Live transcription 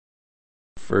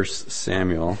1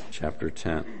 Samuel chapter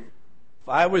 10. If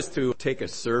I was to take a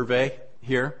survey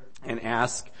here and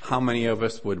ask how many of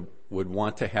us would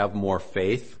want to have more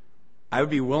faith, I would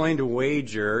be willing to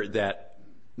wager that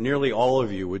nearly all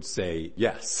of you would say,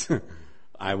 yes,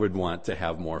 I would want to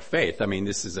have more faith. I mean,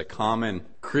 this is a common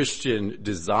Christian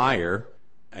desire,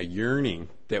 a yearning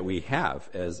that we have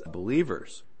as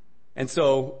believers. And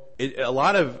so a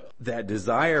lot of that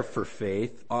desire for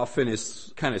faith often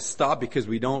is kind of stopped because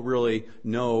we don't really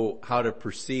know how to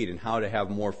proceed and how to have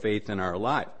more faith in our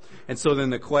life. And so then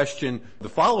the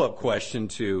follow-up question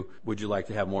to would you like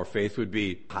to have more faith would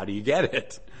be, how do you get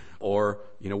it? Or,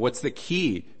 what's the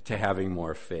key to having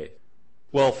more faith?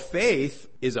 Well, faith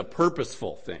is a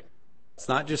purposeful thing. It's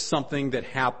not just something that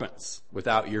happens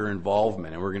without your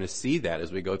involvement. And we're going to see that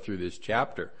as we go through this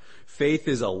chapter. Faith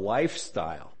is a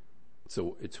lifestyle.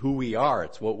 So it's who we are.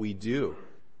 It's what we do.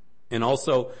 And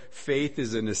also, faith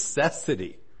is a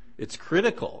necessity. It's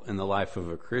critical in the life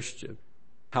of a Christian.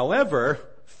 However,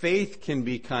 faith can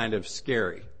be kind of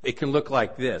scary. It can look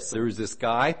like this. There was this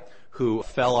guy who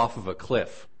fell off of a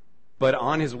cliff. But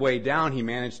on his way down, he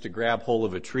managed to grab hold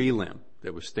of a tree limb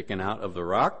that was sticking out of the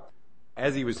rock.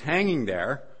 As he was hanging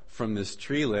there from this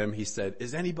tree limb, he said,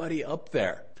 "Is anybody up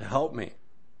there to help me?"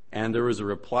 And there was a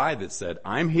reply that said,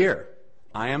 "I'm here.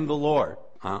 I am the Lord.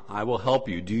 I will help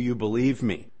you. Do you believe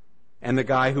me?" And the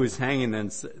guy who was hanging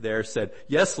there said,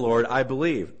 "Yes, Lord, I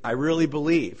believe. I really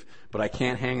believe, but I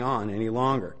can't hang on any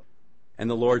longer." And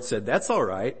the Lord said, "That's all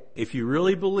right. If you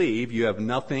really believe, you have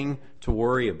nothing to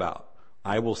worry about.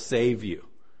 I will save you.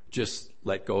 Just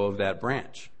let go of that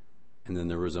branch." And then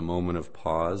there was a moment of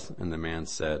pause, and the man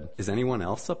said, "Is anyone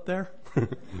else up there?"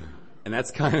 And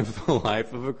that's kind of the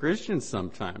life of a Christian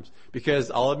sometimes. Because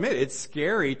I'll admit, it's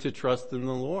scary to trust in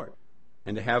the Lord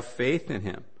and to have faith in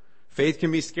Him. Faith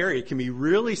can be scary. It can be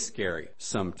really scary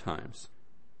sometimes.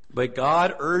 But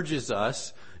God urges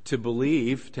us to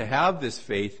believe, to have this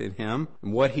faith in Him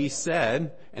and what He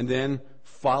said, and then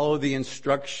follow the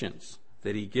instructions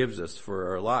that He gives us for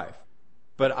our life.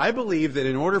 But I believe that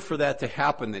in order for that to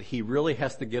happen, that He really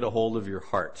has to get a hold of your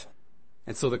heart.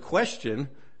 And so the question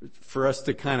for us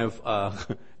to kind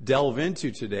of delve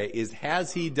into today is,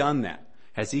 has He done that?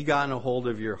 Has He gotten a hold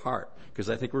of your heart?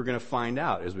 Because I think we're going to find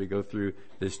out as we go through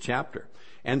this chapter.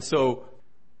 And so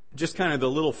just kind of the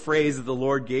little phrase that the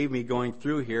Lord gave me going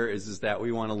through here is that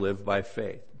we want to live by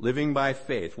faith. Living by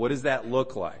faith. What does that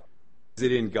look like? Is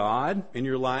it in God, in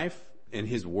your life, in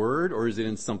His Word, or is it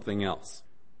in something else?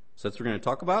 So that's what we're going to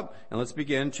talk about. And let's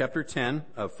begin chapter 10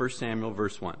 of 1 Samuel,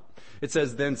 verse 1. It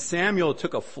says, "Then Samuel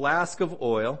took a flask of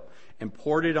oil and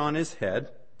poured it on his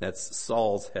head," that's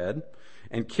Saul's head,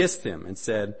 "and kissed him and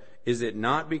said, 'Is it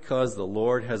not because the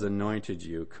Lord has anointed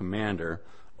you commander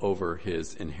over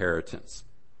His inheritance?'"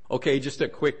 Okay, just a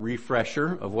quick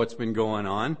refresher of what's been going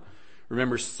on.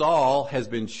 Remember, Saul has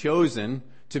been chosen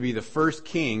to be the first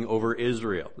king over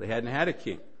Israel. They hadn't had a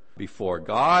king before.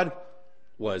 God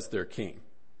was their king,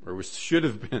 or should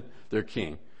have been their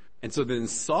king. And so then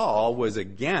Saul was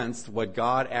against what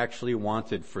God actually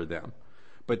wanted for them.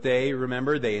 But they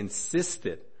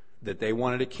insisted that they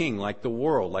wanted a king like the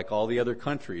world, like all the other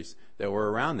countries that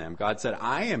were around them. God said,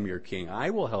 "I am your king. I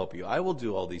will help you. I will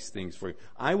do all these things for you.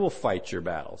 I will fight your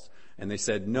battles." And they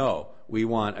said, "No, we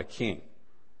want a king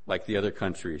like the other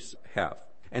countries have."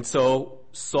 And so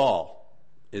Saul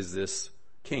is this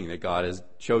king that God has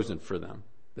chosen for them,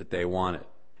 that they wanted.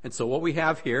 And so what we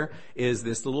have here is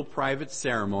this little private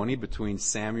ceremony between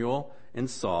Samuel and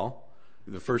Saul.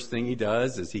 The first thing he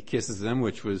does is he kisses him,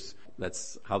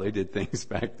 that's how they did things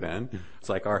back then. It's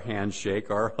like our handshake,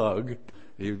 our hug.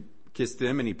 He kissed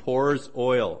him and he pours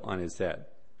oil on his head.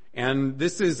 And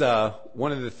this is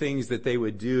one of the things that they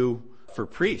would do for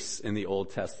priests in the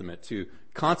Old Testament, to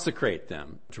consecrate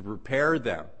them, to prepare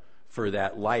them for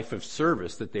that life of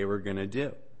service that they were going to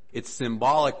do. It's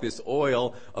symbolic, this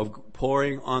oil of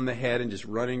pouring on the head and just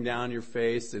running down your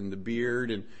face and the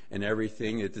beard and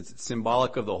everything. It's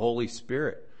symbolic of the Holy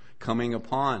Spirit coming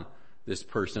upon this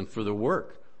person for the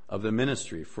work of the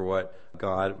ministry, for what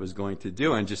God was going to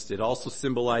do. And it also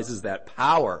symbolizes that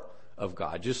power of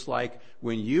God. Just like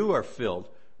when you are filled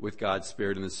with God's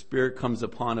Spirit and the Spirit comes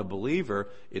upon a believer,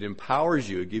 it empowers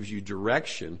you, it gives you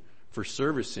direction for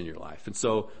service in your life. And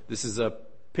so this is a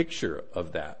picture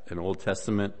of that, an Old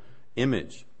Testament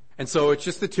image. And so it's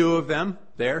just the two of them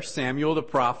there, Samuel the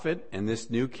prophet and this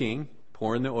new king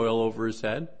pouring the oil over his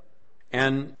head.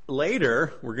 And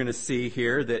later, we're going to see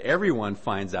here that everyone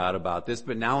finds out about this,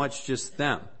 but now it's just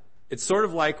them. It's sort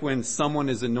of like when someone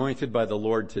is anointed by the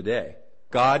Lord today.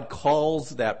 God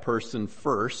calls that person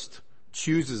first,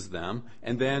 chooses them,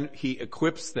 and then He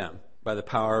equips them by the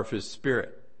power of His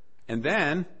Spirit. And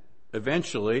then,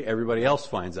 eventually, everybody else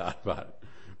finds out about it.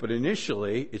 But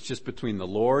initially, it's just between the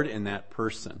Lord and that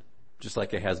person, just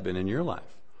like it has been in your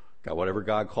life. God, whatever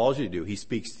God calls you to do, he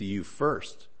speaks to you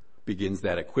first, begins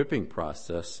that equipping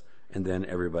process, and then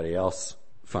everybody else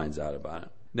finds out about it.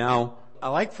 Now, I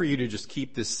like for you to just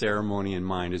keep this ceremony in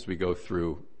mind as we go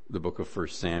through the book of 1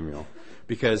 Samuel,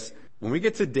 because when we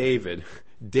get to David,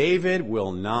 David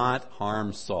will not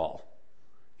harm Saul.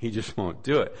 He just won't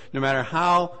do it, no matter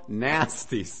how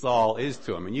nasty Saul is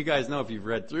to him. And you guys know, if you've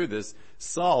read through this,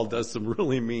 Saul does some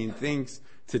really mean things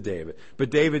to David.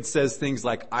 But David says things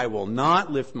like, I will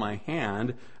not lift my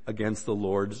hand against the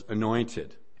Lord's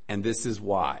anointed. And this is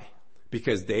why.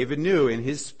 Because David knew in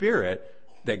his spirit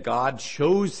that God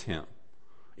chose him.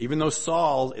 Even though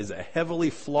Saul is a heavily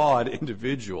flawed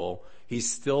individual,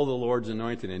 he's still the Lord's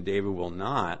anointed, and David will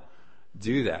not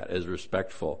do that as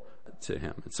respectful to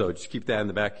him. And so just keep that in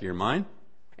the back of your mind.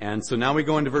 And so now we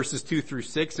go into verses 2 through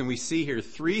 6, and we see here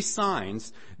 3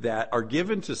 signs that are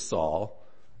given to Saul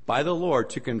by the Lord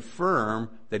to confirm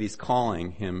that he's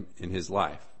calling him in his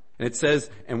life. And it says,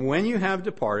 and when you have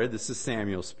departed, this is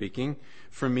Samuel speaking,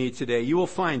 from me today, you will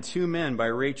find 2 men by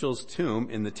Rachel's tomb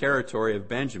in the territory of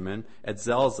Benjamin at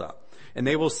Zelzah. And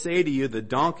they will say to you, the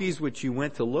donkeys which you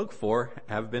went to look for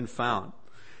have been found.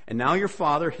 And now your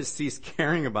father has ceased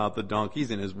caring about the donkeys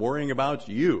and is worrying about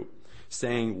you,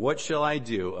 saying, what shall I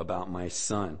do about my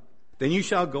son? Then you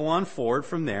shall go on forward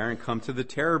from there and come to the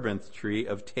terebinth tree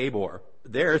of Tabor.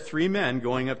 There 3 men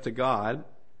going up to God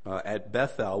at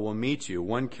Bethel will meet you,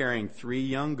 one carrying 3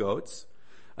 young goats,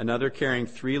 another carrying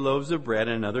 3 loaves of bread,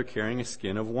 and another carrying a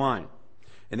skin of wine.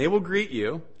 And they will greet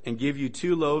you and give you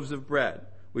 2 loaves of bread,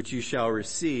 which you shall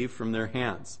receive from their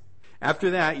hands.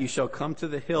 After that you shall come to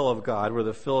the hill of God where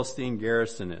the Philistine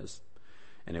garrison is.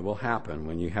 And it will happen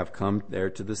when you have come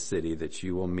there to the city that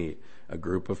you will meet a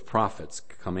group of prophets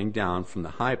coming down from the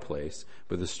high place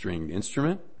with a stringed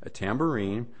instrument, a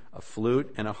tambourine, a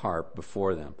flute, and a harp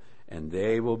before them. And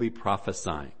they will be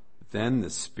prophesying. Then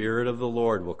the Spirit of the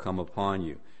Lord will come upon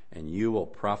you, and you will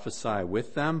prophesy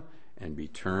with them and be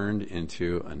turned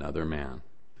into another man.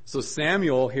 So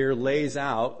Samuel here lays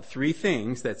out 3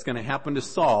 things that's going to happen to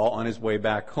Saul on his way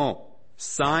back home.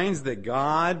 Signs that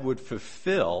God would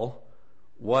fulfill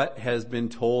what has been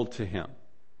told to him.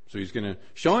 So he's going to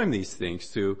show him these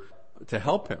things to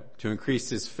help him, to increase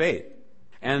his faith.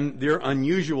 And they're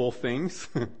unusual things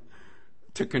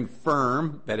to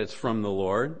confirm that it's from the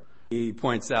Lord. He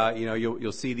points out,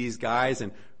 you'll see these guys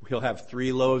and he'll have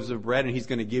 3 loaves of bread and he's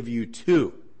going to give you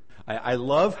 2. I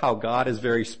love how God is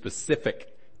very specific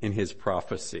in his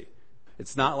prophecy.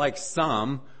 It's not like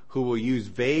some who will use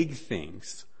vague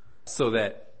things so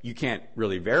that you can't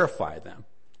really verify them.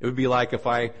 It would be like if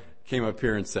I came up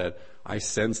here and said, I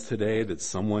sense today that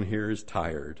someone here is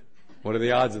tired. What are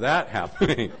the odds of that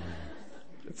happening?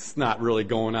 It's not really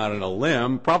going out on a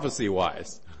limb,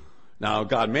 prophecy-wise. Now,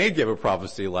 God may give a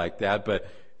prophecy like that,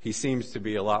 but he seems to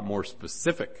be a lot more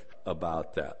specific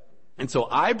about that. And so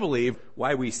I believe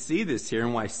why we see this here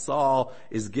and why Saul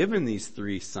is given these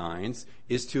 3 signs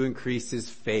is to increase his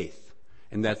faith.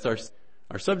 And that's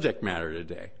our subject matter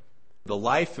today. The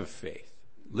life of faith,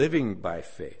 living by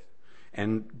faith.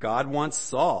 And God wants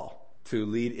Saul to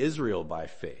lead Israel by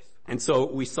faith. And so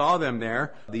we saw them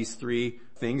there, these 3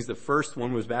 things. The first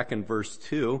one was back in verse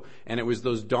 2, and it was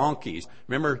those donkeys.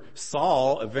 Remember,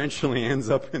 Saul eventually ends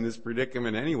up in this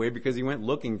predicament anyway because he went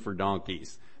looking for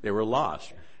donkeys. They were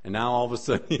lost. And now all of a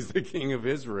sudden he's the king of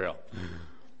Israel.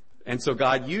 And so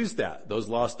God used those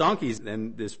lost donkeys.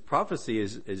 And this prophecy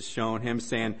is shown him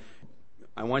saying,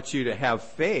 I want you to have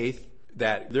faith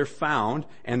that they're found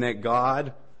and that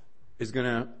God is going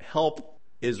to help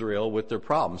Israel with their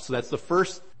problems. So that's the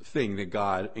first thing that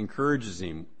God encourages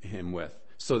him with,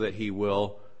 so that he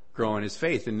will grow in his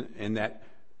faith, and that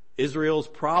Israel's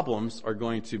problems are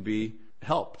going to be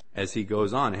helped as he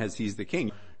goes on, as he's the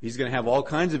king. He's going to have all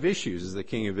kinds of issues as the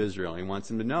king of Israel. He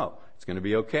wants him to know it's going to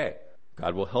be okay.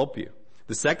 God will help you.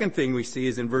 The second thing we see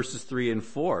is in verses 3 and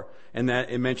 4, and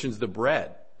that it mentions the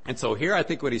bread. And so here I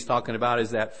think what he's talking about is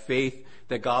that faith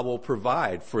that God will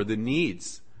provide for the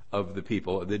needs of the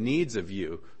people, the needs of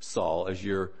you, Saul, as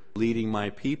you're leading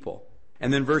my people.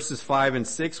 And then verses 5 and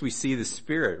 6, we see the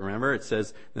Spirit. Remember, it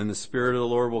says, then the Spirit of the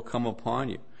Lord will come upon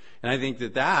you. And I think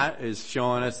that is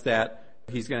showing us that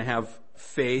he's going to have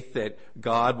faith that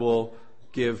God will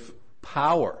give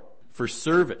power for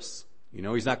service.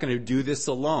 He's not going to do this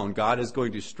alone. God is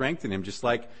going to strengthen him, just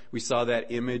like we saw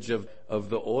that image of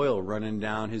the oil running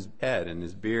down his head and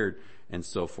his beard and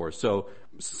so forth. So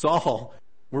Saul,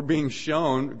 we're being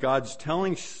shown, God's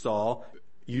telling Saul,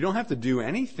 you don't have to do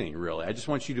anything, really. I just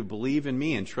want you to believe in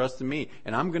me and trust in me,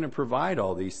 and I'm going to provide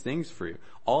all these things for you.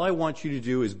 All I want you to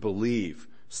do is believe,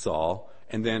 Saul,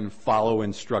 and then follow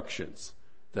instructions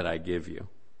that I give you.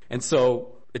 And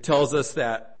so it tells us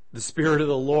that the Spirit of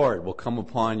the Lord will come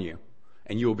upon you,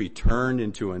 and you will be turned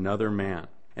into another man.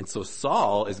 And so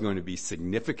Saul is going to be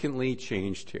significantly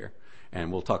changed here.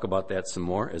 And we'll talk about that some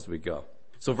more as we go.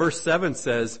 So verse 7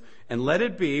 says, "And let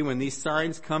it be when these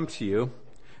signs come to you,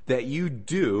 that you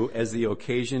do as the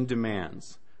occasion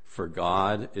demands, for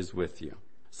God is with you."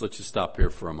 So let's just stop here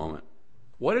for a moment.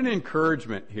 What an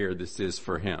encouragement here this is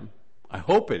for him. I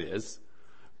hope it is,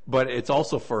 but it's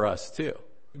also for us too.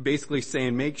 Basically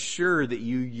saying, make sure that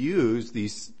you use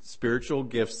these spiritual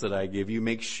gifts that I give you.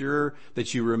 Make sure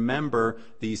that you remember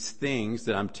these things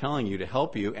that I'm telling you to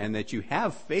help you, and that you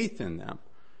have faith in them.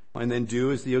 And then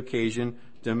do as the occasion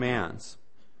demands.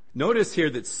 Notice here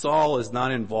that Saul is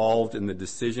not involved in the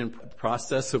decision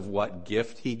process of what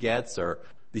gift he gets or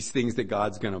these things that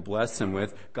God's going to bless him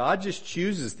with. God just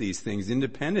chooses these things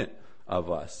independent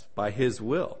of us by his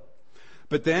will.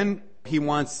 But then he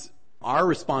wants our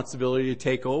responsibility to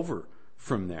take over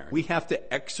from there. We have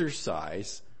to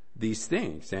exercise these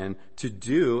things and to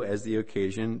do as the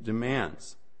occasion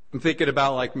demands. I'm thinking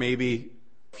about like maybe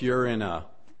if you're in a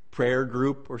prayer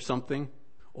group or something,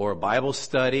 or a Bible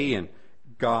study, and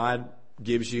God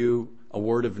gives you a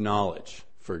word of knowledge,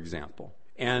 for example.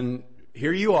 And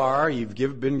here you are, you've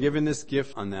been given this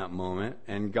gift on that moment,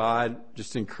 and God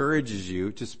just encourages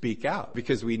you to speak out,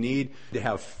 because we need to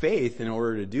have faith in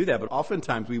order to do that. But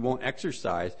oftentimes we won't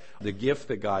exercise the gift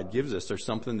that God gives us or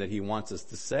something that he wants us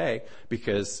to say,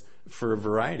 because for a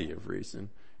variety of reasons.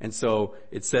 And so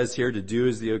it says here to do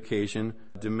as the occasion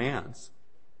demands.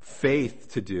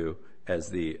 Faith to do as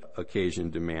the occasion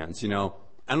demands. You know,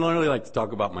 I don't really like to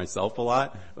talk about myself a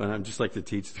lot, and I just like to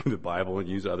teach through the Bible and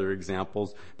use other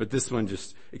examples. But this one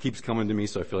it keeps coming to me,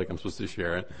 so I feel like I'm supposed to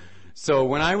share it. So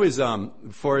when I was,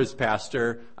 before as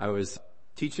pastor, I was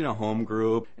teaching a home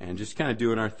group and just kind of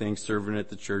doing our thing, serving at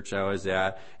the church I was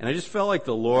at. And I just felt like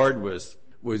the Lord was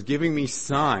giving me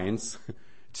signs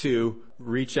to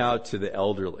reach out to the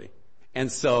elderly. And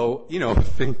so, you know,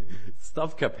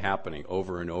 stuff kept happening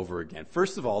over and over again.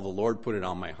 First of all, the Lord put it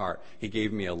on my heart. He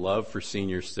gave me a love for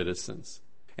senior citizens.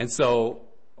 And so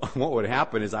what would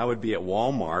happen is I would be at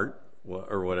Walmart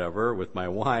or whatever with my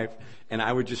wife, and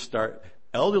I would just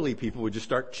elderly people would just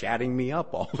start chatting me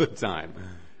up all the time.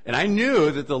 And I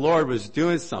knew that the Lord was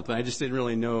doing something. I just didn't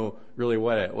really know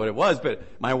what it was. But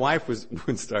my wife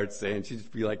would start saying, she'd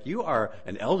just be like, "You are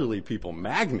an elderly people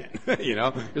magnet," you know,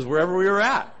 because wherever we were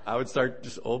at, I would start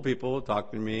just old people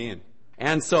talking to me.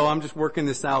 And so I'm just working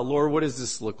this out. Lord, what does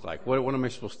this look like? What am I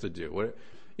supposed to do?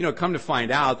 Come to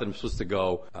find out that I'm supposed to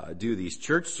go do these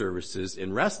church services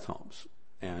in rest homes.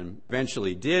 And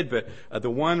eventually did, but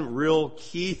the one real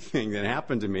key thing that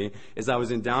happened to me is I was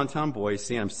in downtown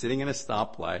Boise, and I'm sitting in a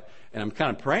stoplight, and I'm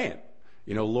kind of praying.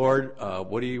 You know, Lord,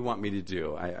 what do you want me to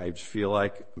do? I just feel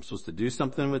like I'm supposed to do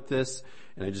something with this,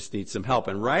 and I just need some help.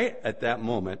 And right at that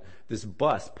moment, this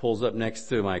bus pulls up next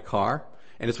to my car,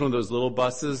 and it's one of those little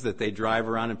buses that they drive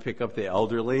around and pick up the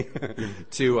elderly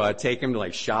to take them to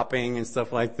like shopping and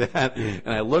stuff like that.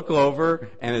 And I look over,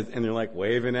 and they're like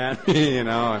waving at me, you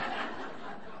know.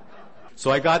 So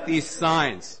I got these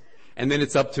signs, and then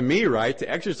it's up to me, right, to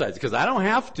exercise, because I don't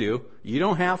have to. You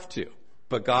don't have to.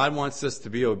 But God wants us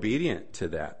to be obedient to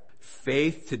that.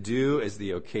 Faith to do as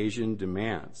the occasion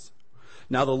demands.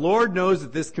 Now the Lord knows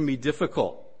that this can be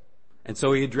difficult, and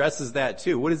so he addresses that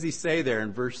too. What does he say there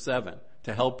in verse 7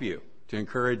 to help you, to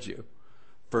encourage you?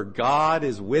 For God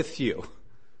is with you.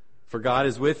 For God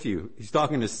is with you. He's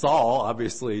talking to Saul,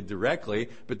 obviously, directly,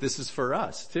 but this is for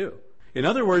us too. In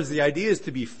other words, the idea is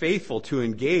to be faithful, to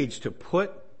engage, to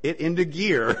put it into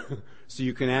gear so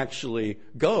you can actually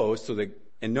go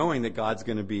and knowing that God's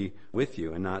going to be with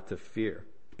you and not to fear.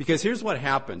 Because here's what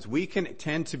happens. We can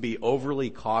tend to be overly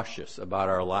cautious about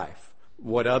our life,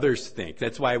 what others think.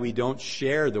 That's why we don't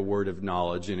share the word of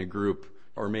knowledge in a group,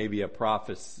 or maybe a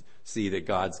prophecy that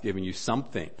God's given you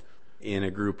something in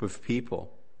a group of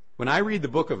people. When I read the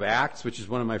book of Acts, which is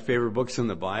one of my favorite books in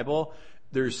the Bible,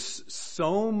 there's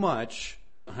so much,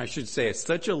 I should say, it's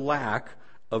such a lack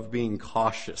of being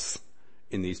cautious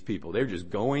in these people. They're just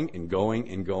going and going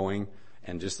and going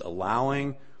and just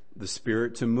allowing the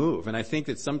Spirit to move. And I think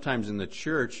that sometimes in the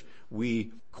church,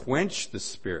 we quench the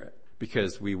Spirit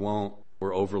because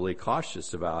we're overly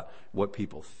cautious about what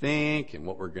people think and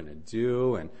what we're going to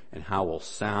do and how we'll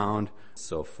sound, and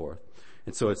so forth.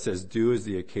 And so it says, do as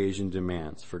the occasion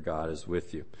demands, for God is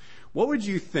with you. What would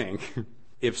you think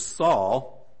if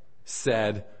Saul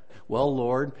said, well,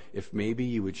 Lord, if maybe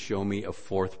you would show me a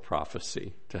fourth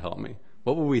prophecy to help me,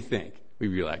 what would we think? We'd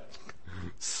be like,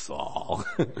 Saul,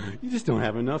 you just don't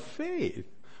have enough faith.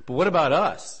 But what about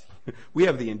us? We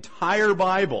have the entire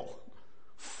Bible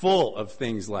full of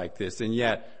things like this, and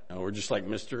yet we're just like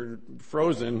Mr.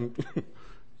 Frozen,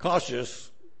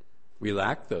 cautious. We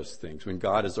lack those things when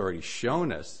God has already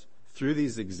shown us through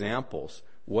these examples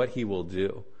what he will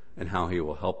do and how he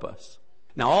will help us.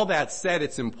 Now, all that said,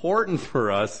 it's important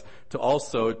for us to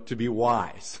also to be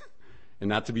wise and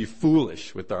not to be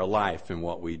foolish with our life and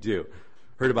what we do.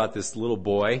 Heard about this little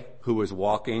boy who was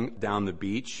walking down the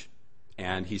beach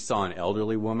and he saw an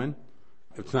elderly woman.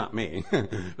 It's not me. But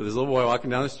this little boy walking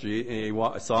down the street and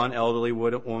he saw an elderly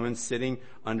woman sitting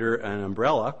under an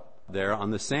umbrella there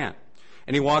on the sand.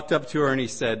 And he walked up to her and he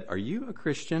said, "Are you a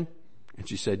Christian?" And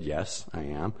she said, "Yes, I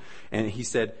am." And he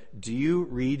said, "Do you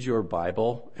read your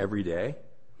Bible every day?"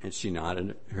 And she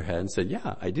nodded her head and said,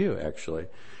 "Yeah, I do, actually."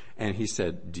 And he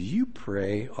said, "Do you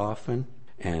pray often?"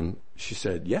 And she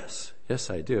said, yes,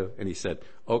 I do. And he said,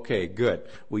 "Okay, good.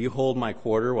 Will you hold my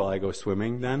quarter while I go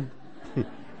swimming then?"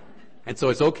 And so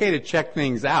it's okay to check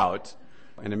things out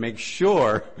and to make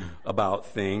sure about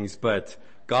things, but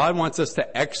God wants us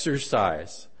to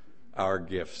exercise our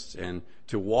gifts and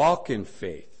to walk in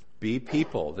faith, be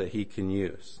people that he can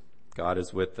use. God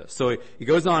is with us. So he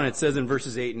goes on, it says in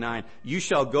verses 8 and 9, "You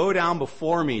shall go down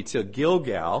before me to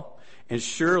Gilgal, and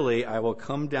surely I will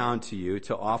come down to you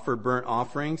to offer burnt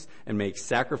offerings and make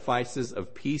sacrifices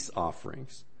of peace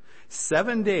offerings.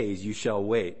 7 days you shall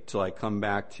wait till I come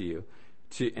back to you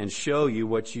and show you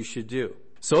what you should do."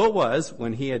 So it was,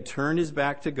 when he had turned his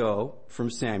back to go from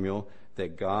Samuel,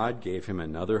 that God gave him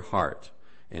another heart,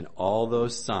 and all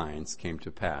those signs came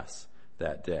to pass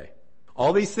that day.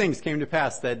 All these things came to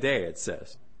pass that day, it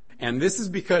says. And this is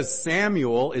because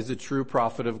Samuel is a true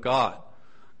prophet of God.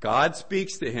 God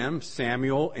speaks to him,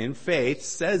 Samuel in faith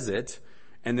says it,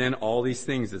 and then all these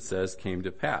things, it says, came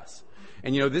to pass.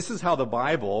 And this is how the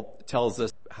Bible tells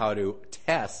us how to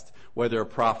test whether a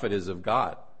prophet is of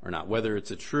God or not, whether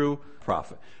it's a true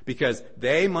prophet. Because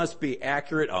they must be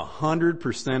accurate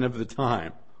 100% of the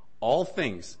time. All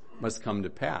things must come to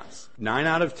pass. 9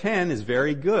 out of 10 is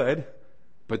very good,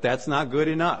 but that's not good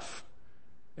enough.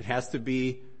 It has to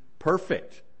be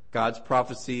perfect. God's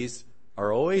prophecies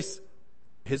are always,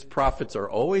 his prophets are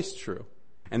always true.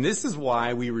 And this is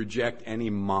why we reject any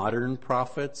modern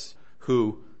prophets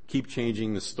who keep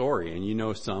changing the story. And you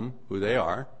know some, who they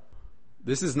are.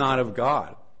 This is not of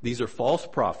God. These are false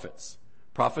prophets.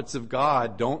 Prophets of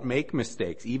God don't make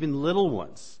mistakes, even little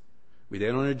ones. They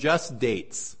don't adjust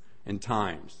dates and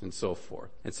times and so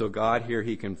forth. And so God here,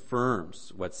 he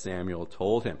confirms what Samuel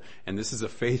told him. And this is a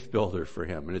faith builder for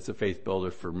him, and it's a faith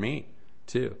builder for me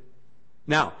too.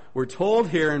 Now, we're told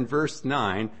here in verse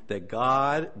 9 that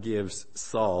God gives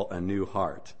Saul a new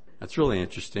heart. That's really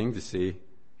interesting to see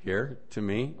here to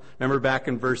me. Remember back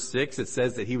in verse 6, it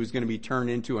says that he was going to be turned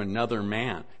into another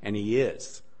man, and he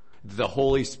is. The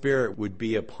Holy Spirit would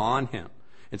be upon him.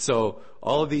 And so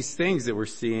all of these things that we're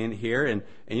seeing here, and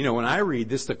when I read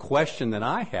this, the question that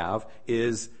I have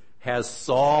is, has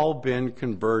Saul been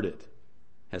converted?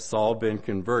 Has Saul been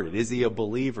converted? Is he a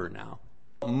believer now?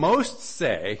 Most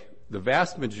say, the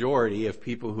vast majority of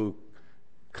people who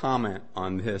comment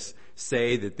on this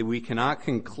say that we cannot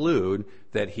conclude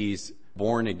that he's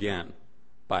born again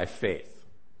by faith,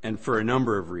 and for a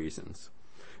number of reasons.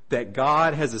 That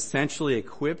God has essentially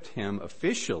equipped him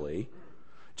officially,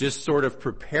 just sort of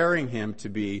preparing him to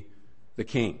be the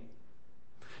king.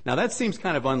 Now that seems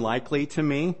kind of unlikely to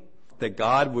me, that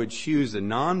God would choose a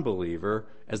non-believer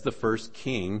as the first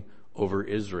king over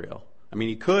Israel. I mean,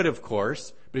 he could, of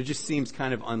course, but it just seems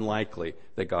kind of unlikely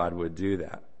that God would do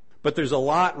that. But there's a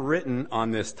lot written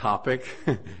on this topic,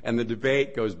 and the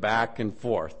debate goes back and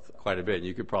forth quite a bit.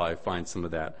 You could probably find some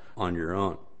of that on your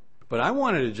own. But I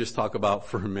wanted to just talk about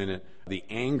for a minute the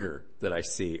anger that I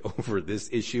see over this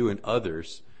issue and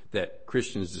others that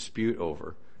Christians dispute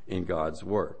over in God's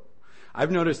Word.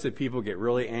 I've noticed that people get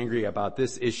really angry about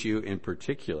this issue in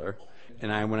particular,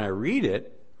 and when I read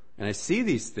it and I see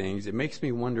these things, it makes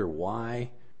me wonder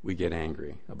why we get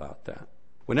angry about that.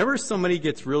 Whenever somebody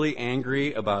gets really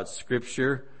angry about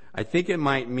Scripture, I think it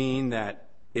might mean that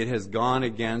it has gone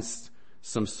against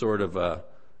some sort of a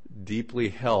deeply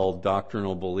held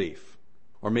doctrinal belief.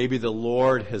 Or maybe the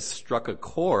Lord has struck a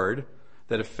chord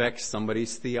that affects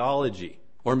somebody's theology.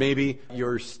 Or maybe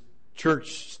your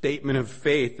church statement of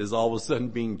faith is all of a sudden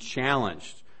being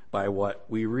challenged by what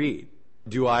we read.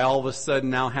 Do I all of a sudden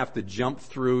now have to jump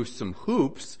through some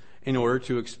hoops in order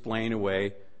to explain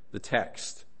away the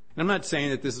text? And I'm not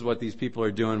saying that this is what these people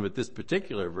are doing with this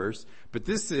particular verse, but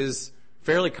this is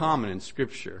Fairly common in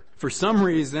Scripture. For some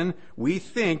reason, we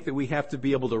think that we have to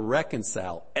be able to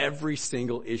reconcile every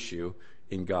single issue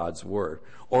in God's Word,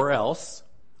 or else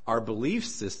our belief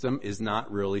system is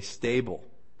not really stable.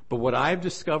 But what I've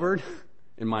discovered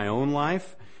in my own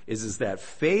life is that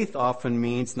faith often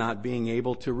means not being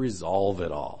able to resolve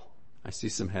it all. I see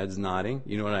some heads nodding.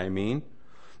 You know what I mean?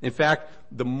 In fact,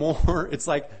 the more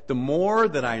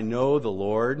that I know the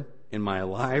Lord in my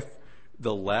life,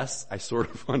 the less I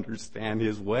sort of understand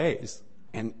His ways.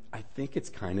 And I think it's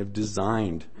kind of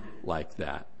designed like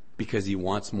that because He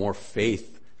wants more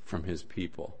faith from His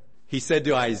people. He said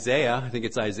to Isaiah, I think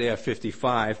it's Isaiah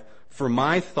 55, "For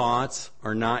my thoughts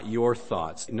are not your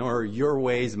thoughts, nor are your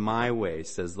ways my ways,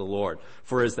 says the Lord.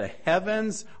 For as the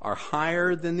heavens are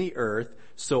higher than the earth,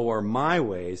 so are my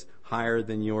ways higher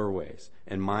than your ways,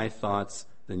 and my thoughts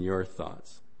than your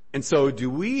thoughts." And so do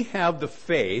we have the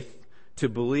faith to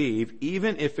believe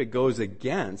even if it goes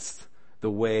against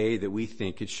the way that we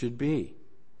think it should be?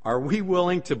 Are we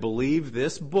willing to believe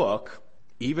this book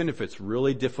even if it's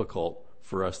really difficult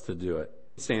for us to do it?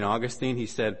 St. Augustine, he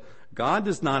said, "God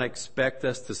does not expect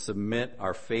us to submit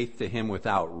our faith to Him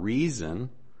without reason,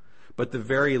 but the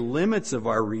very limits of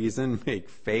our reason make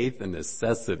faith a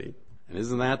necessity." And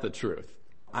isn't that the truth?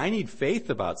 I need faith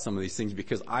about some of these things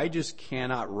because I just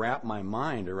cannot wrap my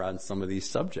mind around some of these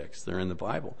subjects. They're in the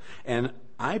Bible. And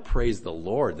I praise the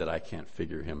Lord that I can't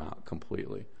figure Him out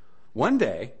completely. One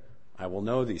day, I will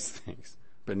know these things.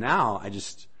 But now,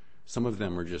 some of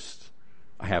them are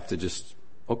I have to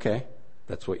okay,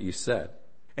 that's what you said.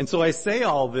 And so I say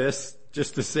all this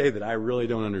just to say that I really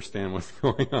don't understand what's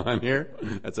going on here.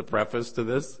 That's a preface to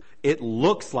this. It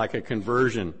looks like a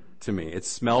conversion to me. It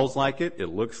smells like it. It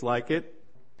looks like it.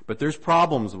 But there's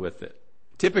problems with it.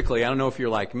 Typically, I don't know if you're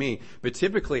like me, but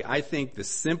typically I think the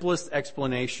simplest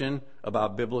explanation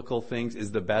about biblical things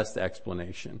is the best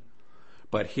explanation.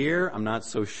 But here, I'm not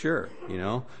so sure,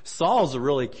 Saul's a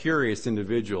really curious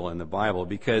individual in the Bible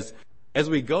because as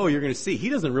we go, you're going to see he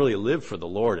doesn't really live for the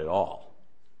Lord at all,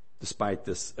 despite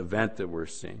this event that we're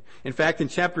seeing. In fact, in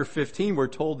chapter 15, we're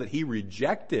told that he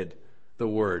rejected the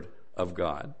word of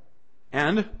God.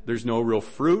 And there's no real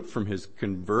fruit from his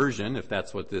conversion, if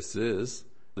that's what this is.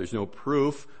 There's no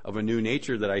proof of a new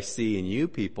nature that I see in you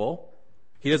people.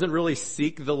 He doesn't really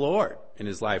seek the Lord in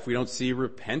his life. We don't see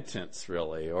repentance,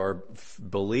 really, or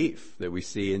belief that we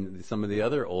see in some of the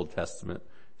other Old Testament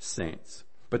saints.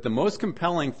 But the most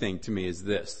compelling thing to me is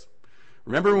this.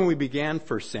 Remember when we began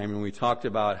 1 Samuel, we talked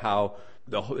about how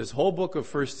this whole book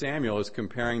of 1 Samuel is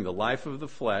comparing the life of the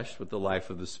flesh with the life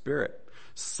of the Spirit.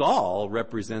 Saul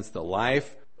represents the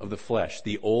life of the flesh,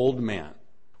 the old man.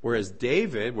 Whereas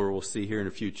David, where we'll see here in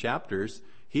a few chapters,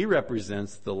 he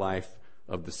represents the life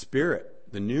of the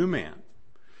Spirit, the new man.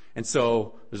 And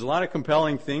so there's a lot of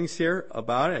compelling things here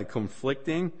about it,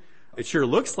 conflicting. It sure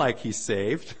looks like he's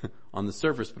saved on the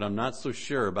surface, but I'm not so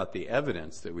sure about the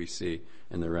evidence that we see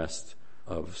in the rest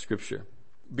of Scripture.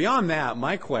 Beyond that,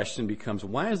 my question becomes,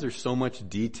 why is there so much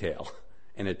detail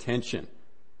and attention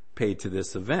paid to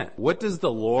this event? What does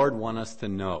the Lord want us to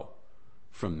know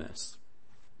from this?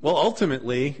 Well,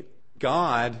 ultimately,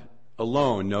 God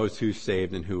alone knows who's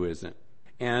saved and who isn't.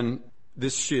 And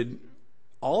this should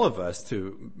all of us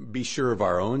to be sure of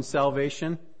our own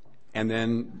salvation and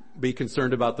then be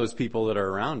concerned about those people that are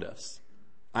around us.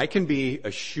 I can be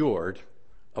assured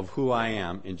of who I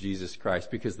am in Jesus Christ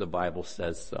because the Bible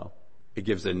says so. It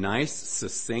gives a nice,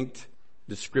 succinct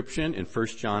description in 1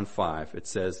 John 5. It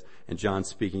says, and John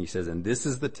speaking, he says, "And this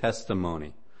is the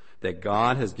testimony that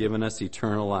God has given us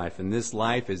eternal life, and this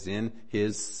life is in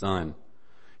His Son.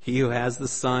 He who has the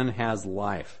Son has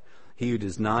life. He who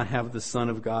does not have the Son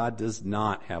of God does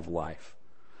not have life.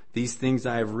 These things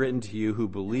I have written to you who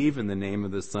believe in the name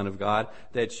of the Son of God,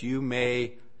 that you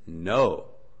may know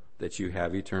that you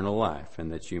have eternal life,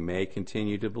 and that you may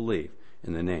continue to believe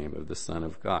in the name of the Son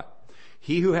of God."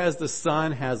 He who has the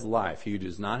Son has life. He who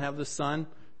does not have the Son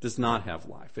does not have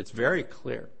life. It's very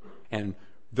clear. And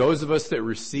those of us that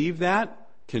receive that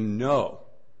can know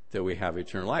that we have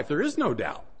eternal life. There is no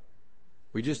doubt.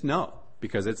 We just know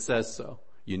because it says so.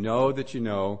 You know that you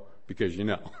know because you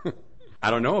know.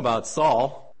 I don't know about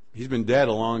Saul. He's been dead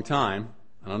a long time.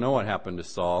 I don't know what happened to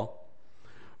Saul.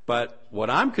 But what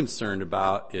I'm concerned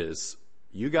about is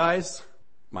you guys,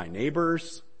 my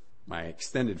neighbors, my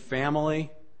extended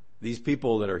family, these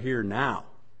people that are here now.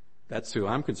 That's who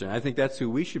I'm concerned. I think that's who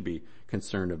we should be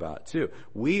concerned about too.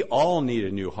 We all need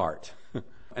a new heart.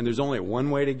 And there's only one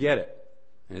way to get it.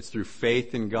 And it's through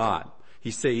faith in God.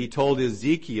 He told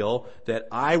Ezekiel that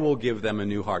I will give them a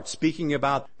new heart. Speaking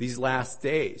about these last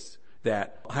days,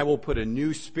 that I will put a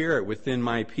new spirit within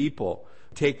my people.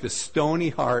 take the stony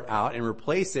heart out and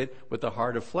replace it with a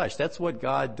heart of flesh. That's what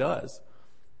God does.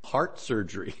 Heart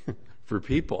surgery for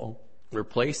people,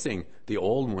 replacing the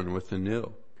old one with the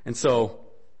new. And so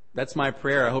that's my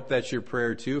prayer. I hope that's your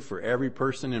prayer too for every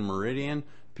person in Meridian,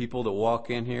 people that walk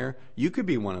in here. You could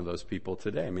be one of those people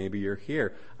today. Maybe you're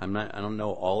here. I don't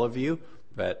know all of you,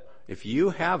 but if you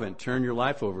haven't turned your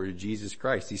life over to Jesus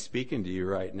Christ, He's speaking to you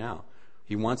right now.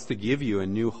 He wants to give you a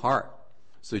new heart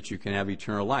so that you can have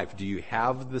eternal life. Do you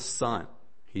have the Son?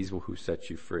 He's who sets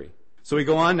you free. So we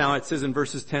go on now. It says in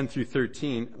verses 10 through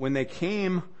 13, when they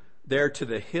came there to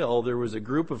the hill, there was a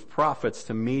group of prophets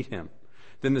to meet him.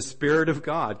 Then the Spirit of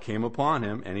God came upon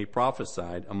him, and he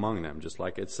prophesied among them, just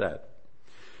like it said.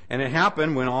 And it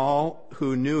happened when all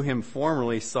who knew him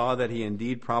formerly saw that he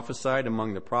indeed prophesied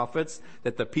among the prophets,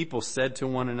 that the people said to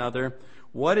one another,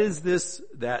 "What is this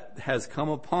that has come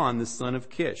upon the son of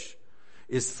Kish?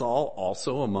 Is Saul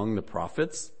also among the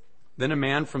prophets?" Then a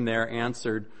man from there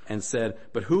answered and said,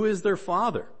 "But who is their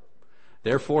father?"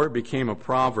 Therefore it became a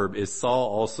proverb, "Is Saul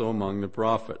also among the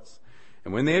prophets?"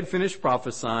 And when they had finished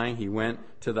prophesying, he went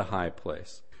to the high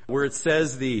place. Where it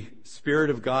says the Spirit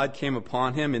of God came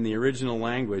upon him, in the original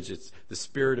language, it's the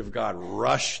Spirit of God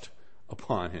rushed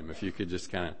upon him, if you could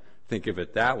just kind of think of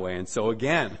it that way. And so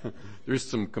again, there's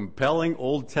some compelling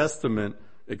Old Testament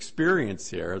experience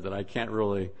here that I can't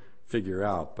really figure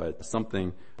out, but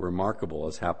something remarkable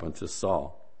has happened to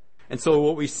Saul. And so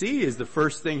what we see is the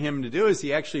first thing him to do is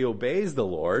he actually obeys the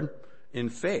Lord in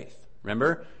faith.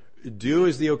 Remember? Do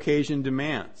as the occasion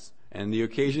demands. And the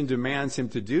occasion demands him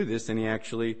to do this, and he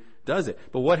actually does it.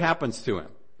 But what happens to him?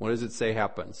 What does it say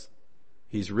happens?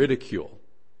 He's ridiculed,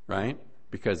 right?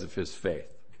 Because of his faith.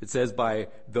 It says by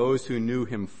those who knew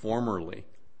him formerly.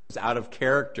 It's out of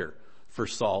character for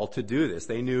Saul to do this.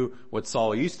 They knew what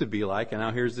Saul used to be like, and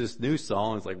now here's this new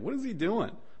Saul, and it's like, what is he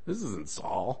doing? This isn't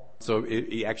Saul. So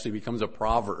he actually becomes a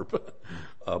proverb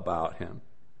about him.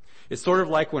 It's sort of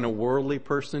like when a worldly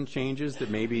person changes that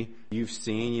maybe you've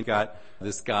seen. You've got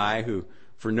this guy who,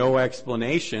 for no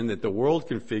explanation that the world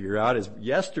can figure out, is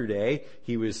yesterday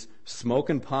he was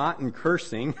smoking pot and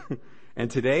cursing,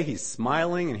 and today he's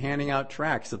smiling and handing out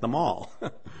tracts at the mall,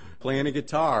 playing a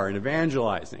guitar and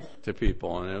evangelizing to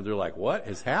people. And they're like, what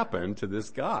has happened to this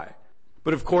guy?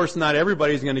 But of course, not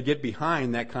everybody's going to get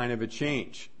behind that kind of a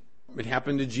change. It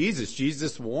happened to Jesus.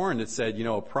 Jesus warned. It said,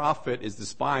 a prophet is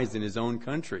despised in his own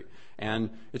country.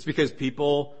 And it's because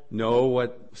people know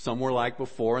what some were like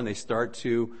before, and they start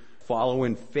to follow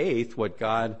in faith what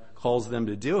God calls them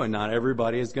to do, and not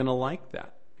everybody is going to like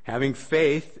that. Having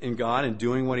faith in God and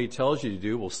doing what He tells you to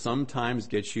do will sometimes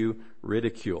get you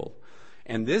ridiculed.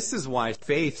 And this is why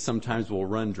faith sometimes will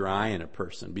run dry in a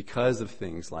person, because of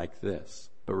things like this.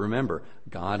 But remember,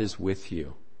 God is with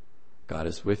you. God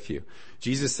is with you.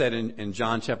 Jesus said in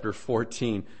John chapter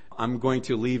 14, I'm going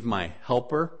to leave my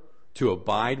helper to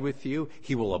abide with you.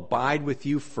 He will abide with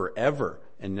you forever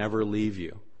and never leave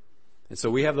you. And so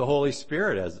we have the Holy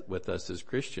Spirit with us as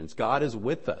Christians. God is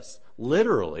with us,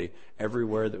 literally,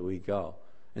 everywhere that we go.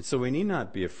 And so we need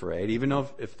not be afraid, even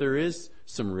if there is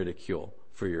some ridicule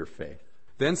for your faith.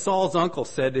 Then Saul's uncle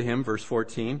said to him, verse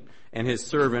 14, and his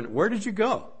servant, where did you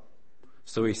go?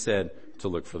 So he said, to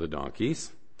look for the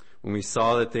donkeys. When we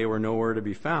saw that they were nowhere to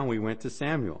be found, we went to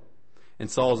Samuel. And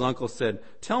Saul's uncle said,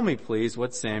 tell me, please,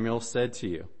 what Samuel said to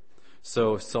you.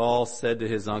 So Saul said to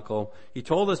his uncle, he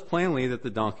told us plainly that the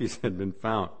donkeys had been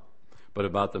found. But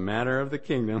about the matter of the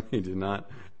kingdom, he did not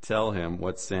tell him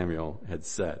what Samuel had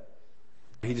said.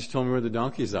 He just told me where the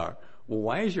donkeys are. Well,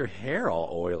 why is your hair all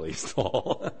oily,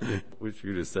 Saul? Wish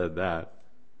you'd have said that.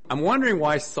 I'm wondering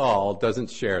why Saul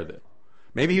doesn't share this.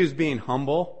 Maybe he was being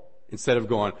humble instead of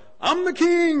going, I'm the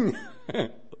king.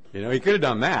 He could have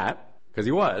done that because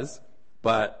he was,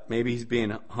 but maybe he's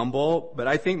being humble. But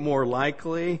I think more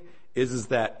likely is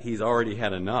that he's already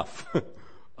had enough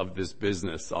of this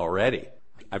business already.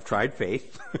 I've tried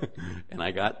faith and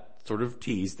I got sort of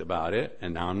teased about it,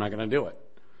 and now I'm not going to do it.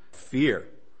 Fear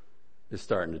is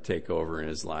starting to take over in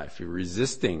his life. He's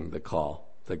resisting the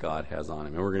call that God has on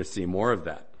him. And we're going to see more of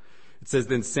that. It says,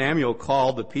 then Samuel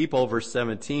called the people, verse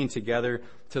 17, together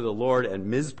to the Lord at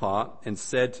Mizpah and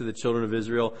said to the children of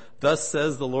Israel, thus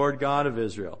says the Lord God of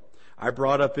Israel, I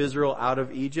brought up Israel out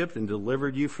of Egypt and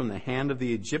delivered you from the hand of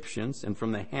the Egyptians and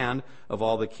from the hand of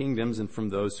all the kingdoms and from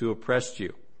those who oppressed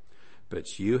you.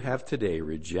 But you have today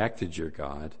rejected your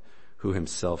God, who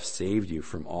himself saved you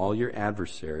from all your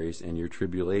adversaries and your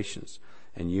tribulations.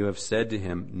 And you have said to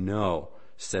him, no,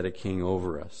 set a king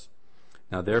over us.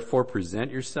 Now therefore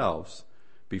present yourselves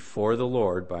before the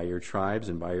Lord by your tribes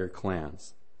and by your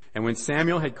clans. And when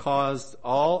Samuel had caused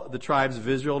all the tribes of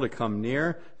Israel to come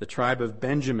near, the tribe of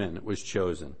Benjamin was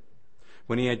chosen.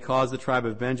 When he had caused the tribe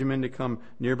of Benjamin to come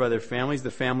near by their families,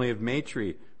 the family of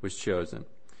Matri was chosen.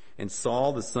 And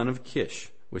Saul, the son of Kish,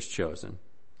 was chosen.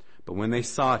 But when they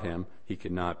sought him, he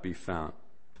could not be found.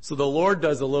 So the Lord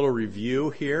does a little review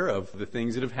here of the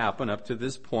things that have happened up to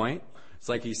this point. It's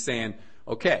like he's saying,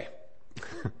 okay,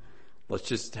 let's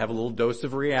just have a little dose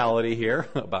of reality here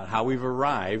about how we've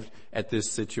arrived at this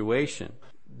situation.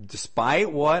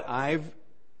 Despite what I've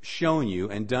shown you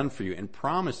and done for you and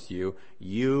promised you,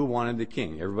 you wanted the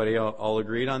king. Everybody all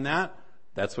agreed on that?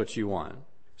 That's what you want.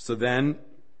 So then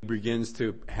begins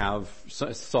to have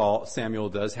Samuel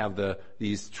does have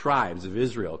these tribes of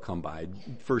Israel come by.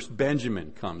 First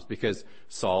Benjamin comes because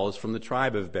Saul is from the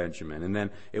tribe of Benjamin. And then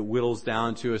it whittles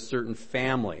down to a certain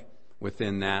family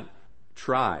within that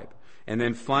tribe. And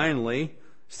then finally,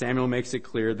 Samuel makes it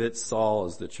clear that Saul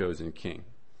is the chosen king.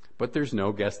 But there's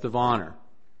no guest of honor.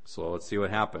 So let's see what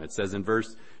happened. It says in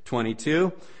verse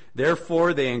 22,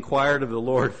 "Therefore they inquired of the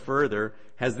Lord further,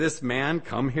 has this man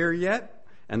come here yet?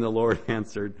 And the Lord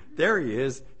answered, there he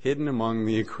is, hidden among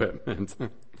the equipment."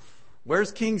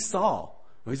 Where's King Saul?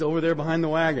 He's over there behind the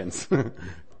wagons.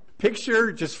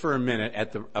 Picture just for a minute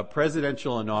at a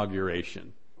presidential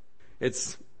inauguration.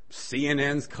 It's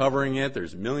CNN's covering it.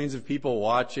 There's millions of people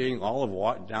watching. All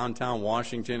of downtown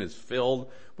Washington is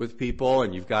filled with people.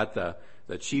 And you've got the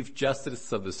Chief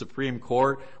Justice of the Supreme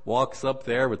Court walks up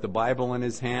there with the Bible in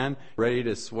his hand, ready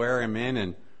to swear him in.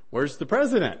 And where's the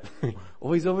president?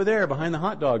 Oh, he's over there behind the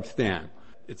hot dog stand.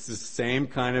 It's the same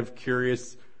kind of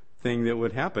curious thing that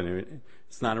would happen.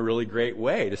 It's not a really great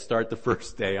way to start the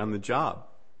first day on the job.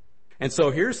 And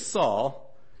so here's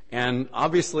Saul, and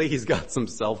obviously he's got some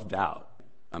self-doubt.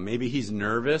 Maybe he's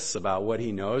nervous about what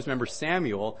he knows. Remember,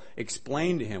 Samuel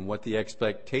explained to him what the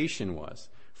expectation was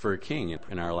for a king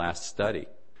in our last study.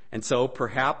 And so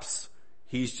perhaps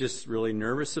he's just really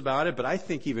nervous about it, but I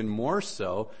think even more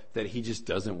so that he just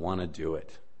doesn't want to do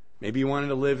it. Maybe he wanted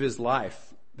to live his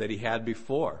life that he had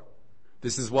before.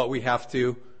 This is what we have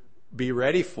to be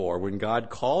ready for when God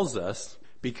calls us,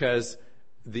 because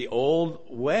the old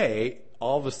way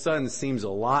all of a sudden seems a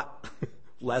lot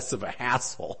less of a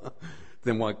hassle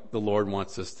than what the Lord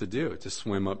wants us to do, to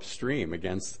swim upstream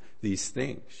against these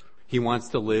things. He wants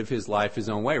to live his life his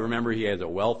own way. Remember, he had a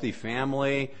wealthy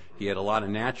family. He had a lot of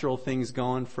natural things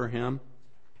going for him.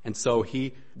 And so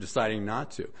he deciding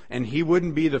not to. And he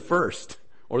wouldn't be the first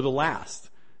or the last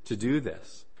to do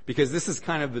this, because this is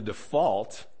kind of the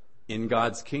default in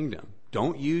God's kingdom.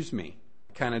 Don't use me.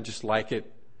 Kind of just like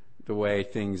it the way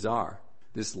things are.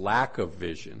 This lack of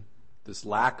vision, this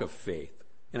lack of faith.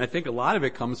 And I think a lot of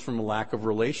it comes from a lack of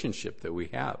relationship that we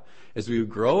have. As we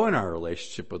grow in our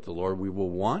relationship with the Lord, we will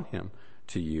want him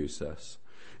to use us.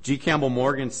 G. Campbell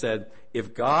Morgan said,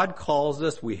 if God calls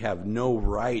us, we have no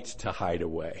right to hide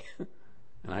away.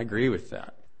 And I agree with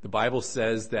that. The Bible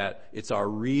says that it's our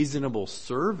reasonable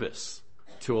service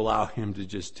to allow him to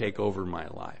just take over my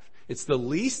life. It's the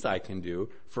least I can do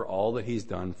for all that he's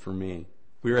done for me.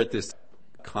 We were at this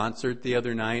concert the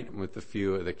other night with a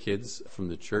few of the kids from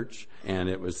the church, and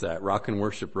it was that Rock and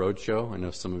Worship Roadshow. I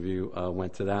know some of you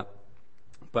went to that.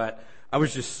 But I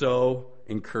was just so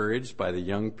encouraged by the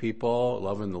young people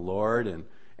loving the Lord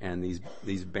and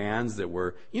these bands that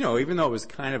were, even though it was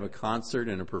kind of a concert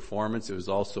and a performance, it was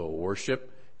also a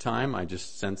worship time. I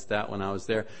just sensed that when I was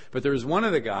there. But there was one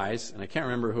of the guys, and I can't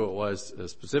remember who it was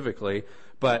specifically,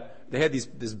 but they had this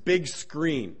big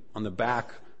screen on the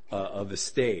back of the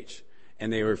stage.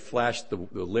 And they were flashed the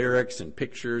lyrics and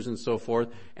pictures and so forth.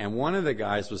 And one of the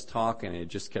guys was talking and it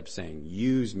just kept saying,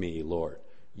 use me, Lord.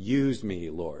 Use me,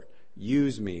 Lord.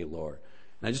 Use me, Lord.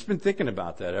 And I've just been thinking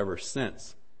about that ever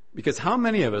since. Because how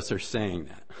many of us are saying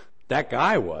that? That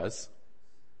guy was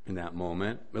in that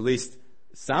moment. At least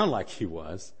it sounded like he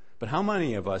was. But how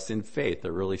many of us in faith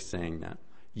are really saying that?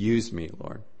 Use me,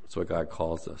 Lord. That's what God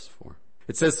calls us for.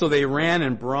 It says, so they ran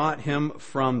and brought him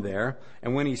from there.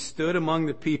 And when he stood among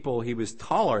the people, he was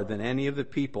taller than any of the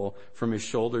people from his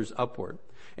shoulders upward.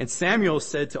 And Samuel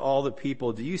said to all the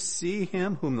people, do you see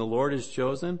him whom the Lord has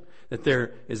chosen? That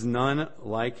there is none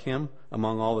like him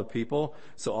among all the people.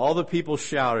 So all the people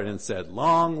shouted and said,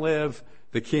 long live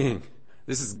the king.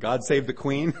 This is God save the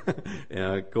queen.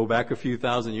 Go back a few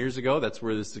thousand years ago. That's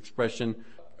where this expression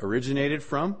originated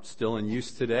from, still in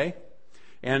use today.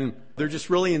 And they're just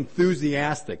really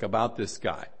enthusiastic about this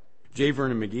guy. J.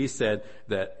 Vernon McGee said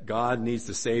that God needs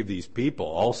to save these people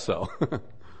also.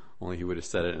 Only he would have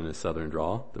said it in a southern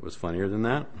drawl that was funnier than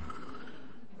that.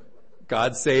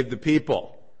 God saved the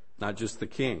people, not just the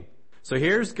king. So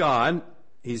here's God.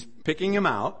 He's picking him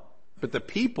out, but the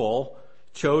people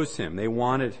chose him. They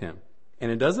wanted him.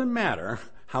 And it doesn't matter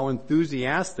how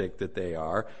enthusiastic that they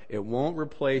are, it won't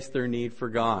replace their need for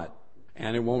God.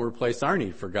 And it won't replace our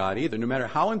need for God either. No matter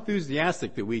how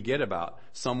enthusiastic that we get about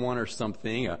someone or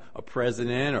something, a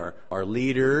president or our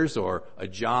leaders or a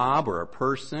job or a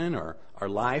person or our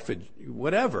life,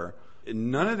 whatever,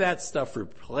 none of that stuff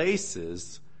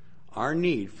replaces our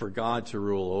need for God to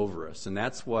rule over us. And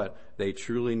that's what they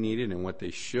truly needed and what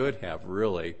they should have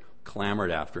really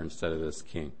clamored after instead of this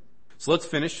king. So let's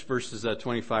finish verses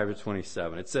 25 to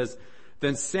 27. It says,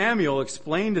 "Then Samuel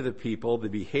explained to the people the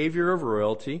behavior of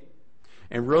royalty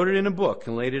and wrote it in a book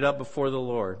and laid it up before the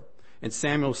Lord. And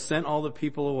Samuel sent all the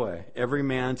people away, every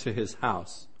man to his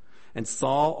house. And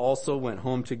Saul also went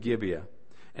home to Gibeah.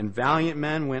 And valiant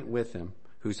men went with him,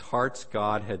 whose hearts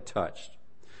God had touched.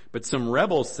 But some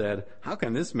rebels said, 'How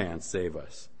can this man save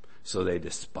us?' So they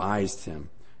despised him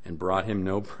and brought him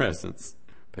no presents,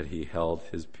 but he held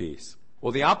his peace."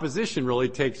 Well, the opposition really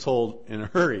takes hold in a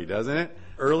hurry, doesn't it?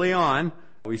 Early on,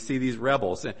 we see these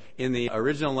rebels. In the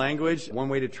original language, one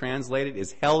way to translate it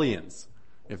is hellions,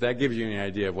 if that gives you any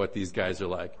idea of what these guys are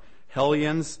like.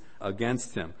 Hellions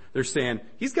against him. They're saying,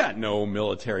 he's got no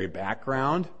military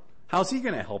background. How's he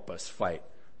going to help us fight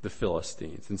the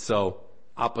Philistines? And so,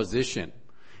 opposition.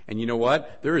 And you know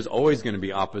what? There is always going to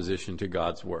be opposition to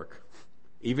God's work.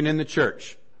 Even in the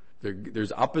church.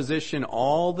 There's opposition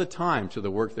all the time to the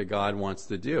work that God wants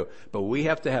to do. But we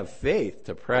have to have faith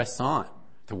to press on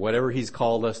to whatever he's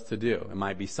called us to do. It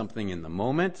might be something in the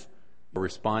moment, or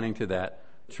responding to that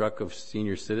truck of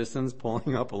senior citizens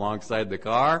pulling up alongside the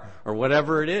car, or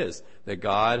whatever it is that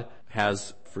God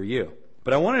has for you.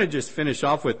 But I wanted to just finish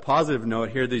off with a positive note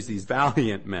here. There's these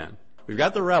valiant men. We've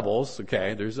got the rebels,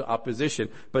 okay, there's opposition,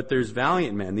 but there's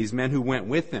valiant men, these men who went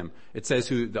with him. It says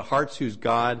the hearts whose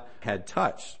God had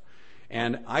touched.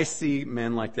 And I see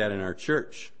men like that in our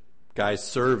church. Guys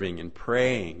serving and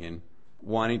praying and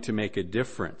wanting to make a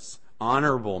difference.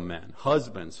 Honorable men,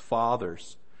 husbands,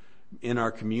 fathers in our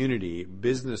community,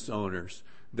 business owners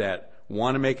that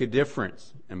want to make a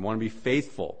difference and want to be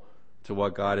faithful to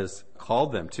what God has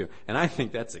called them to. And I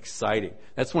think that's exciting.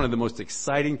 That's one of the most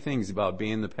exciting things about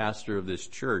being the pastor of this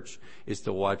church, is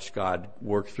to watch God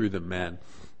work through the men.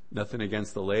 Nothing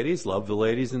against the ladies. Love the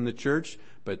ladies in the church.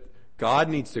 But God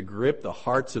needs to grip the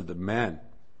hearts of the men.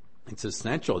 It's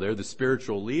essential. They're the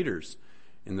spiritual leaders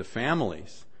in the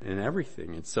families and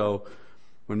everything. And so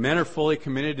when men are fully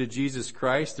committed to Jesus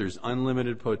Christ, there's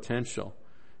unlimited potential.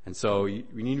 And so we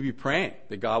need to be praying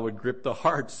that God would grip the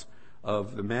hearts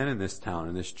of the men in this town,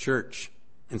 in this church.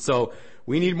 And so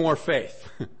we need more faith.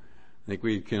 I think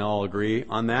we can all agree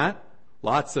on that.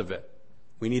 Lots of it.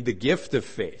 We need the gift of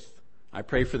faith. I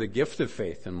pray for the gift of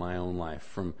faith in my own life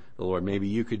from the Lord. Maybe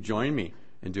you could join me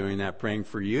in doing that, praying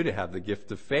for you to have the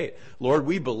gift of faith. Lord,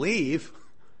 we believe.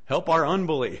 Help our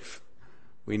unbelief.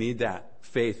 We need that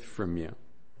faith from you.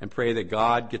 And pray that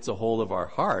God gets a hold of our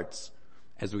hearts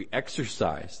as we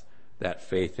exercise that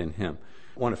faith in him.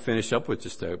 I want to finish up with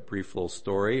just a brief little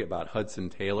story about Hudson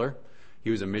Taylor. He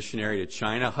was a missionary to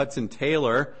China. Hudson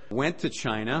Taylor went to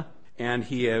China, and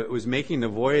he was making the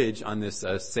voyage on this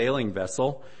sailing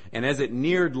vessel. And as it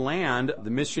neared land, the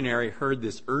missionary heard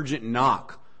this urgent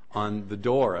knock on the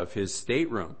door of his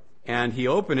stateroom. And he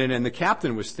opened it, and the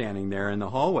captain was standing there in the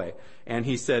hallway. And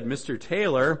he said, "Mr.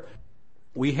 Taylor,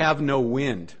 we have no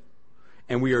wind,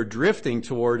 and we are drifting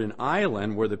toward an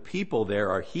island where the people there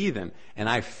are heathen, and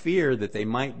I fear that they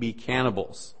might be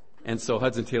cannibals." And so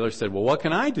Hudson Taylor said, "Well, what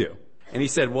can I do?" And he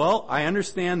said, "Well, I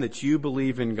understand that you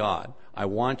believe in God. I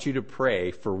want you to pray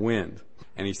for wind."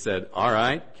 And he said, "All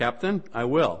right, Captain, I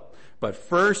will. But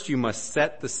first you must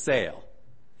set the sail."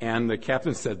 And the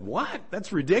captain said, "What?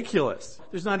 That's ridiculous.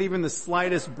 There's not even the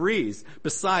slightest breeze.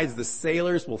 Besides, the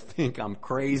sailors will think I'm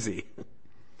crazy."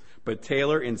 But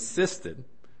Taylor insisted,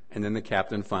 and then the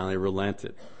captain finally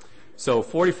relented. So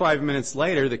 45 minutes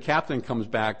later, the captain comes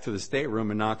back to the stateroom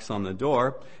and knocks on the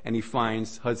door, and he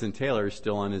finds Hudson Taylor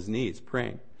still on his knees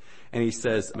praying. And he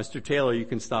says, "Mr. Taylor, you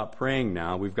can stop praying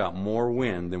now. We've got more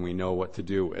wind than we know what to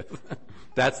do with."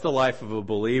 That's the life of a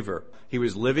believer. He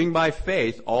was living by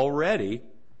faith already,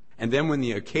 and then when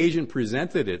the occasion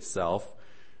presented itself,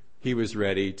 he was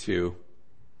ready to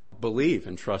believe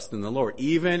and trust in the Lord,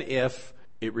 even if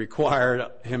it required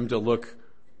him to look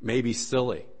maybe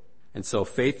silly. And so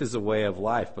faith is a way of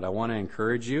life. But I want to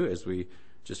encourage you as we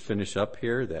just finish up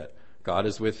here that God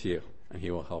is with you and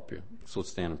he will help you. So let's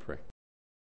stand and pray.